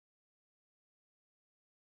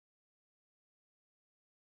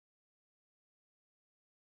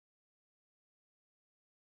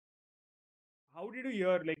how did you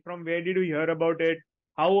hear? Like, from where did you hear about it?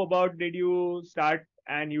 How about did you start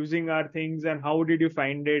and using our things, and how did you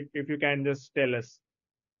find it? If you can just tell us.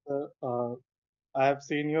 Uh, uh, I have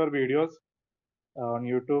seen your videos on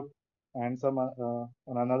YouTube and some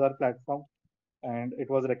on another platform, and it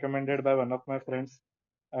was recommended by one of my friends.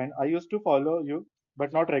 And I used to follow you,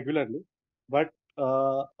 but not regularly. But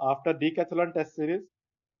after decathlon test series,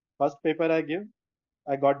 first paper I gave,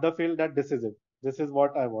 I got the feel that this is it. This is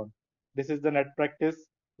what I want. This is the net practice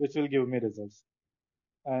which will give me results.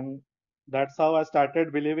 And that's how I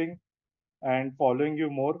started believing and following you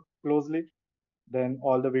more closely than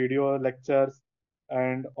all the video lectures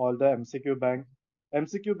and all the MCQ Bank.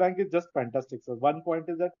 MCQ Bank is just fantastic. So one point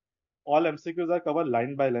is that all MCQs are covered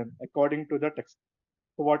line by line according to the text.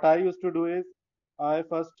 So what I used to do is I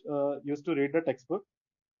first used to read the textbook.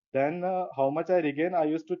 Then how much I regain, I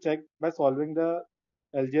used to check by solving the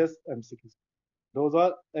LGS MCQs. Those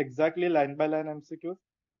are exactly line by line MCQs,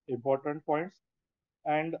 important points.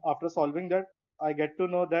 And after solving that, I get to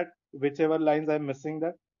know that whichever lines I'm missing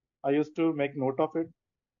that, I used to make note of it,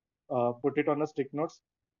 put it on the stick notes.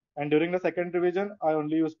 And during the second revision, I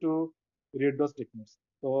only used to read those stick notes.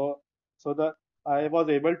 So that I was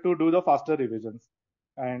able to do the faster revisions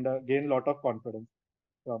and gain a lot of confidence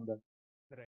from that.